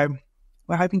 So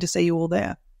we're hoping to see you all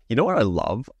there. You know what I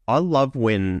love? I love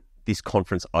when this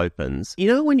conference opens. You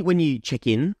know when you check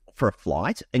in for a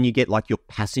flight and you get like your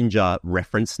passenger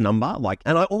reference number,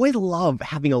 and I always love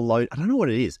having a low, I don't know what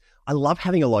it is. I love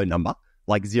having a low number,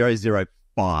 like 005.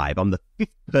 I'm the fifth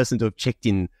person to have checked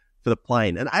in for the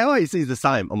plane. And AIEC is the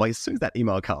same. I'm like, as soon as that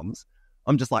email comes,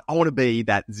 I'm just like, I want to be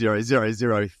that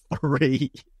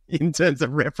 0003 in terms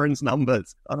of reference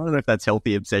numbers. I don't know if that's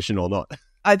healthy obsession or not.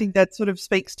 I think that sort of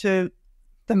speaks to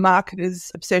the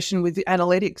marketer's obsession with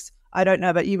analytics. I don't know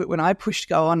about you, but when I push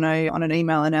go on an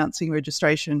email announcing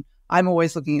registration, I'm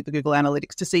always looking at the Google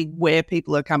Analytics to see where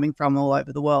people are coming from all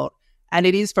over the world. And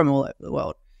it is from all over the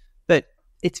world. But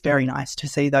it's very nice to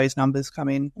see those numbers come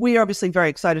in. We are obviously very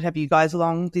excited to have you guys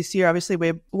along this year. Obviously,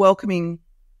 we're welcoming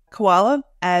Koala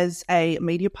as a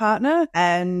media partner,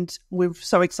 and we're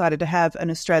so excited to have an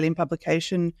Australian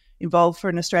publication involved for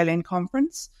an Australian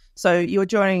conference. So you're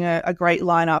joining a great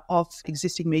lineup of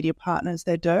existing media partners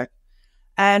there, Dirk.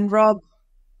 And Rob,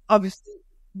 obviously,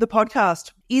 the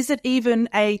podcast. Is it even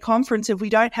a conference if we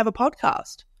don't have a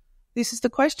podcast? This is the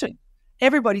question.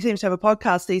 Everybody seems to have a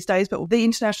podcast these days, but the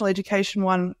international education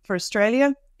one for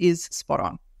Australia is spot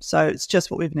on. So it's just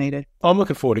what we've needed. I'm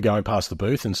looking forward to going past the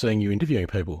booth and seeing you interviewing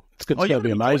people. It's going to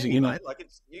be amazing, you know.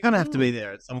 You're going to have to be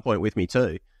there at some point with me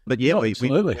too. But yeah,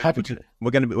 absolutely happy to.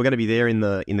 We're going to be there in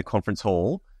the conference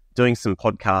hall doing some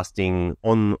podcasting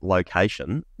on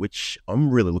location, which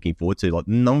I'm really looking forward to. Like,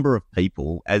 the number of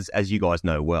people, as you guys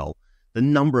know well, the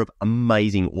number of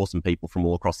amazing, awesome people from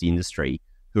all across the industry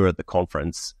who are at the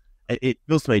conference. It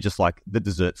feels to me just like the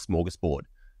dessert smorgasbord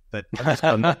that I'm just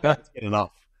going to get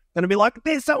enough. Going to be like,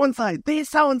 there's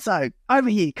so-and-so, over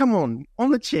here, come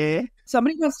on the chair.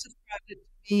 Somebody once described it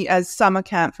to me as summer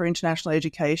camp for international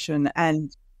education,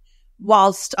 and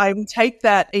whilst I take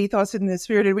that ethos in the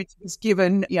spirit in which it's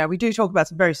given, we do talk about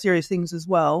some very serious things as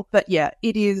well. But yeah,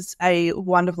 it is a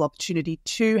wonderful opportunity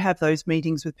to have those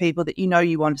meetings with people that you know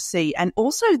you want to see. And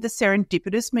also the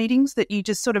serendipitous meetings that you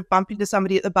just sort of bump into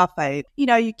somebody at the buffet. You're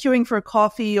queuing for a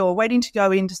coffee or waiting to go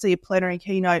in to see a plenary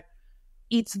keynote.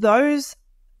 It's those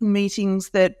meetings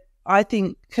that I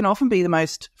think can often be the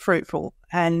most fruitful,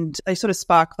 and they sort of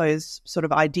spark those sort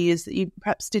of ideas that you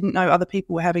perhaps didn't know other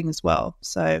people were having as well.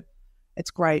 So it's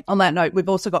great. On that note, we've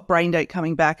also got Brain Date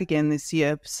coming back again this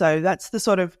year. So that's the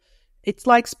sort of, it's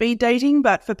like speed dating,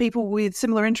 but for people with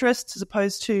similar interests as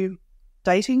opposed to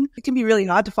dating. It can be really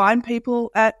hard to find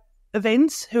people at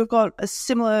events who have got a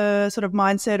similar sort of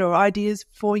mindset or ideas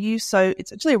for you. So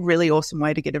it's actually a really awesome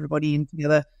way to get everybody in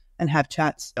together and have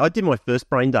chats. I did my first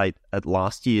Brain Date at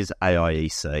last year's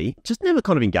AIEC. Just never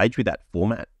kind of engaged with that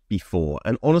format before.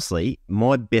 And honestly,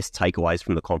 my best takeaways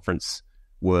from the conference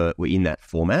were in that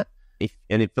format.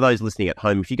 For those listening at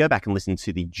home, if you go back and listen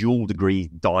to the Dual Degree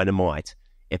Dynamite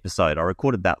episode, I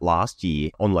recorded that last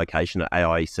year on location at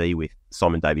AIEC with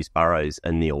Simon Davies-Burrows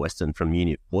and Neil Weston from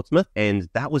Uni of Portsmouth. And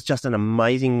that was just an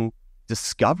amazing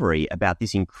discovery about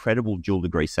this incredible dual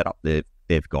degree setup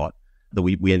they've got that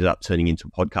we ended up turning into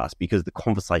a podcast because the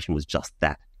conversation was just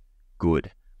that good.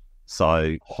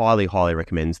 So highly, highly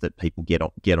recommends that people get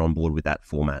on board with that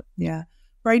format. Yeah.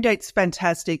 Brain Date's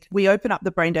fantastic. We open up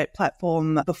the Brain Date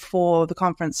platform before the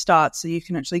conference starts, so you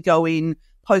can actually go in,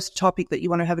 post a topic that you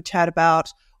want to have a chat about,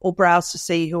 or browse to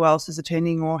see who else is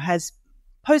attending or has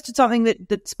posted something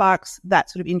that sparks that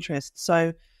sort of interest.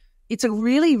 So it's a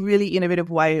really, really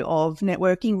innovative way of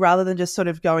networking rather than just sort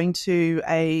of going to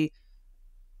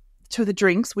the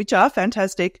drinks, which are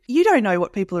fantastic. You don't know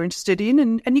what people are interested in,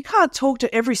 and you can't talk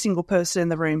to every single person in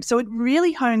the room. So it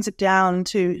really hones it down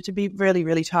to be really,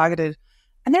 really targeted.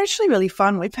 And they're actually really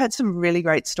fun. We've had some really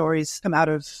great stories come out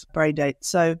of Brain Date.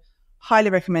 So highly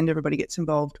recommend everybody gets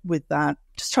involved with that.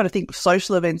 Just trying to think of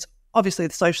social events. Obviously,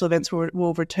 the social events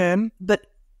will return, but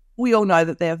we all know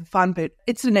that they're fun, but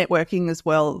it's the networking as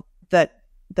well that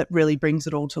really brings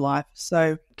it all to life.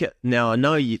 So now, I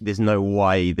know there's no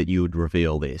way that you would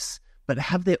reveal this, but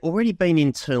have there already been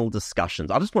internal discussions?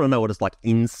 I just want to know what it's like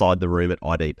inside the room at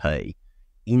IDP.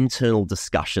 Internal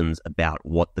discussions about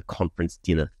what the conference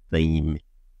dinner theme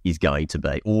is going to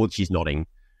be. Or she's nodding.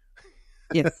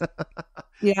 Yes.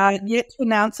 Yeah, yet to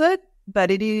announce it, but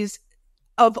it is,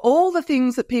 of all the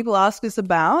things that people ask us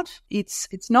about, it's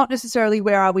not necessarily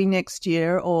where are we next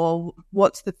year or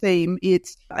what's the theme.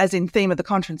 It's, as in theme of the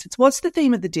conference, it's what's the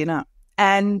theme of the dinner.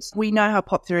 And we know how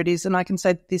popular it is, and I can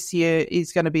say this year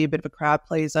is going to be a bit of a crowd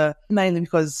pleaser, mainly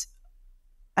because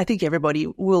I think everybody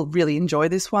will really enjoy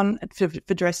this one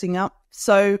for dressing up.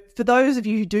 So for those of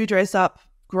you who do dress up,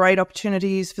 great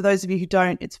opportunities. For those of you who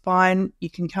don't, it's fine. You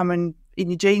can come in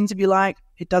your jeans if you like.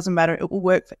 It doesn't matter. It will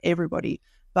work for everybody.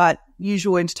 But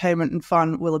usual entertainment and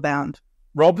fun will abound.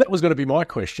 Rob, that was going to be my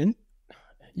question.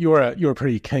 You're a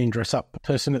pretty keen dress-up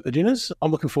person at the dinners.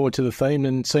 I'm looking forward to the theme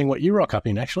and seeing what you rock up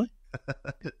in, actually.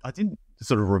 I did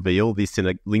sort of reveal this in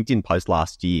a LinkedIn post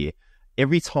last year.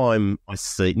 Every time I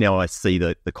see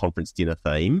the conference dinner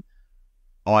theme,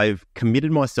 I've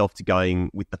committed myself to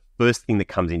going with the first thing that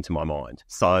comes into my mind.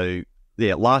 So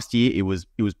yeah, last year it was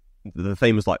the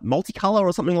theme was like multicolor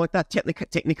or something like that,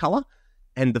 Technicolor,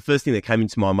 and the first thing that came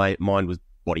into my mind was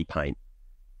body paint.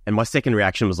 And my second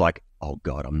reaction was like, oh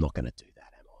God, I'm not going to do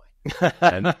that, am I?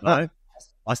 And no,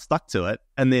 I stuck to it,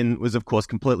 and then was of course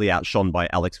completely outshone by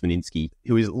Alex Vaninsky,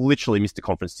 who is literally Mr.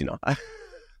 Conference Dinner.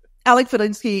 Alec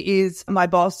Felinsky is my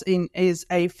boss is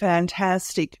a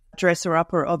fantastic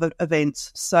dresser-upper of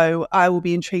events. So I will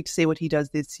be intrigued to see what he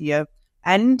does this year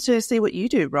and to see what you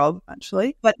do, Rob,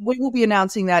 actually. But we will be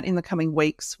announcing that in the coming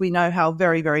weeks. We know how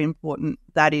very, very important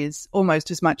that is,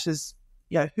 almost as much as,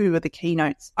 who are the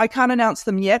keynotes. I can't announce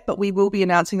them yet, but we will be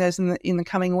announcing those in the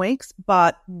coming weeks.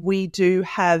 But we do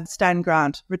have Stan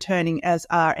Grant returning as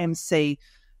our MC.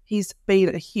 He's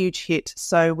been a huge hit.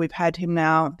 So we've had him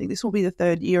now. I think this will be the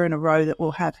third year in a row that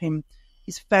we'll have him.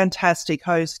 He's a fantastic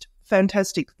host,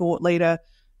 fantastic thought leader,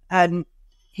 and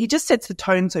he just sets the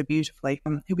tone so beautifully.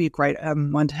 He'll be a great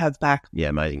one to have back. Yeah,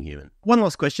 amazing human. One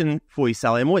last question for you,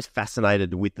 Sally. I'm always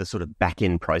fascinated with the sort of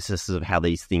back-end processes of how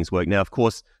these things work. Now, of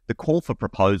course, the call for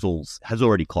proposals has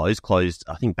already closed,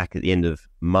 I think, back at the end of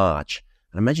March.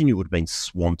 I imagine you would have been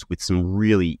swamped with some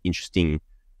really interesting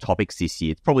topics this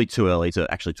year. It's probably too early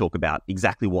to actually talk about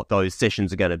exactly what those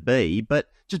sessions are going to be, but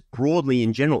just broadly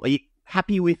in general, are you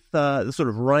happy with the sort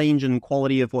of range and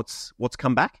quality of what's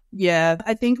come back? Yeah,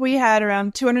 I think we had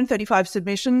around 235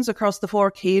 submissions across the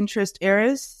 14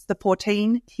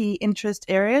 key interest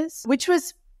areas, which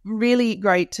was really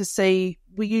great to see.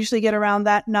 We usually get around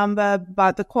that number,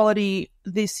 but the quality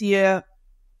this year,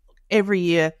 every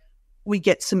year, we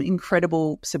get some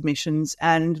incredible submissions,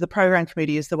 and the program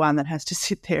committee is the one that has to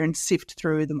sit there and sift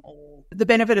through them all. The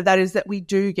benefit of that is that we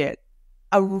do get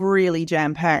a really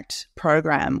jam-packed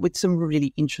program with some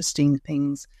really interesting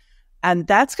things. And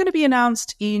that's going to be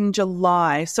announced in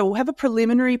July. So we'll have a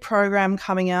preliminary program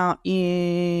coming out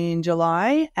in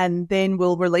July, and then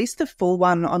we'll release the full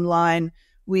one online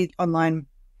with online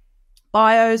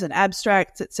bios and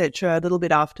abstracts, etc., a little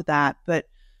bit after that. But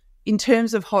in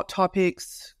terms of hot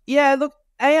topics, yeah, look,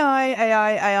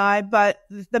 AI, but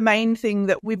the main thing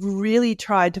that we've really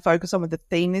tried to focus on with the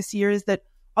theme this year is that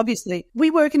obviously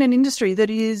we work in an industry that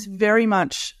is very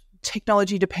much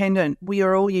technology dependent. We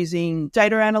are all using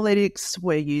data analytics.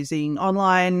 We're using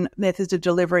online methods of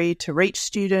delivery to reach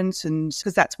students, and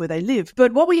because that's where they live.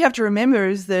 But what we have to remember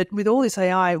is that with all this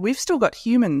AI, we've still got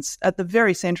humans at the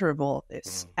very center of all of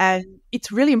this. And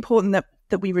it's really important that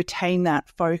we retain that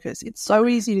focus. It's so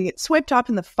easy to get swept up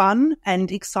in the fun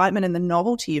and excitement and the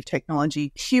novelty of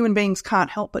technology. Human beings can't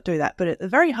help but do that. But at the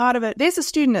very heart of it, there's a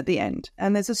student at the end,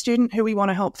 and there's a student who we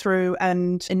want to help through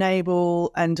and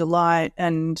enable and delight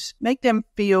and make them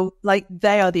feel like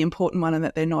they are the important one and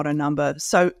that they're not a number.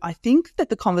 So I think that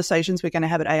the conversations we're going to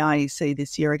have at AIEC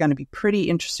this year are going to be pretty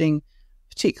interesting,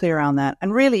 particularly around that.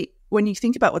 And really, when you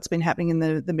think about what's been happening in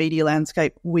the media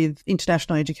landscape with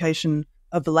international education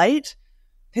of late,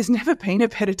 there's never been a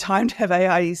better time to have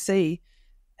AIEC.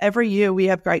 Every year we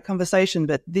have great conversation,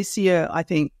 but this year I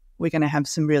think we're going to have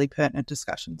some really pertinent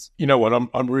discussions. You know what?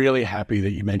 I'm really happy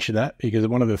that you mentioned that, because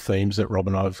one of the themes that Rob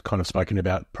and I have kind of spoken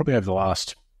about probably over the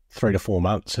last 3 to 4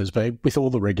 months has been, with all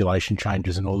the regulation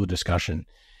changes and all the discussion,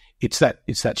 it's that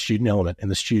student element and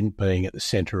the student being at the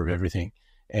centre of everything.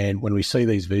 And when we see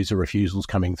these visa refusals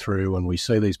coming through and we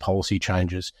see these policy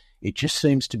changes, it just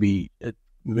seems to be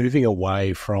moving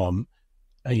away from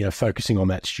focusing on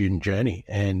that student journey.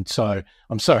 And so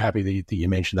I'm so happy that you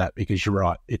mentioned that, because you're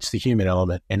right. It's the human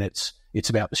element, and it's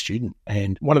about the student.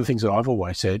 And one of the things that I've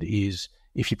always said is,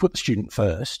 if you put the student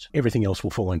first, everything else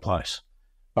will fall in place.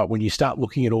 But when you start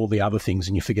looking at all the other things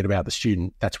and you forget about the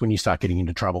student, that's when you start getting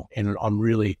into trouble. And I'm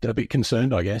really a bit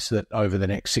concerned, I guess, that over the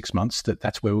next 6 months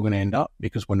that's where we're going to end up,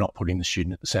 because we're not putting the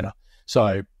student at the centre.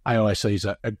 So AIEC is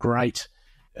a great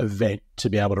event to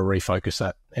be able to refocus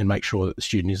that and make sure that the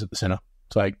student is at the centre.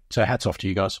 So hats off to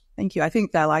you guys. Thank you. I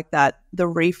think they like that. The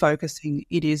refocusing,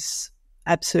 it is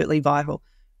absolutely vital.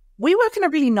 We work in a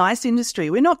really nice industry.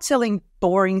 We're not selling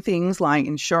boring things like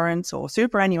insurance or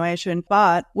superannuation,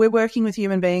 but we're working with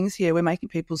human beings here. We're making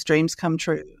people's dreams come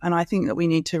true. And I think that we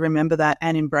need to remember that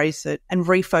and embrace it, and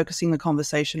refocusing the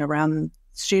conversation around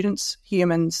students,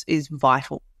 humans, is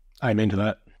vital. Amen to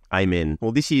that. Amen.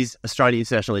 Well, this year's Australia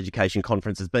International Education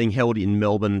Conference is being held in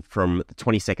Melbourne from the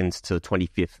 22nd to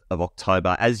 25th of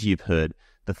October. As you've heard,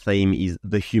 the theme is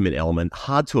the human element.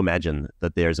 Hard to imagine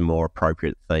that there is a more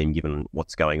appropriate theme given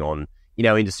what's going on in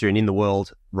our industry and in the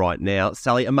world right now.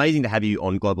 Sally, amazing to have you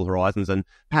on Global Horizons, and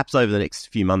perhaps over the next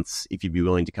few months, if you'd be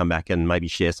willing to come back and maybe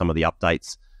share some of the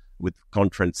updates with the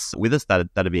conference with us,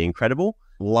 that'd be incredible.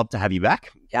 Love to have you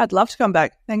back. Yeah, I'd love to come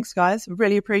back. Thanks, guys.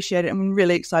 Really appreciate it. I'm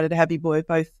really excited to have you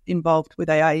both involved with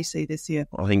AIEC this year.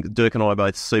 I think Dirk and I are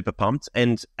both super pumped.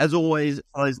 And as always,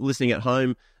 those listening at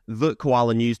home,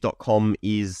 thekoalanews.com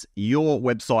is your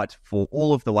website for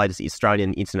all of the latest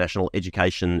Australian international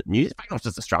education news. In fact, not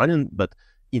just Australian, but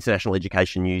international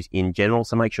education news in general.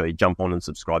 So make sure you jump on and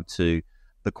subscribe to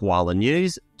the Koala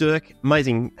News. Dirk,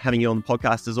 amazing having you on the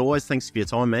podcast as always. Thanks for your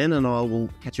time, man, and I will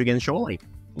catch you again shortly.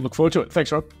 Look forward to it.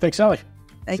 Thanks, Rob. Thanks, Sally.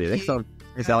 See you next time.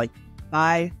 Thanks, Sally.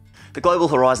 Bye. The Global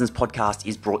Horizons podcast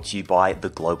is brought to you by the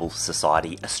Global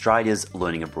Society, Australia's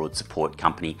learning abroad support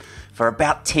company. For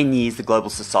about 10 years, the Global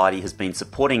Society has been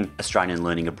supporting Australian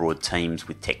learning abroad teams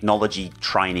with technology,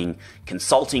 training,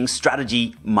 consulting,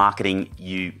 strategy, marketing,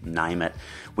 you name it.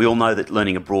 We all know that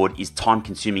learning abroad is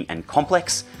time-consuming and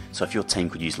complex, so if your team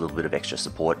could use a little bit of extra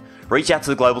support, reach out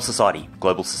to the Global Society,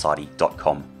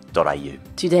 globalsociety.com.au.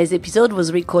 Today's episode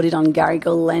was recorded on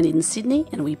Garigal land in Sydney,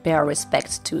 and we pay our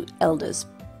respects to elders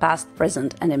past,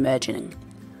 present and emerging.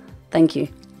 Thank you.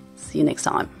 See you next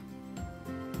time.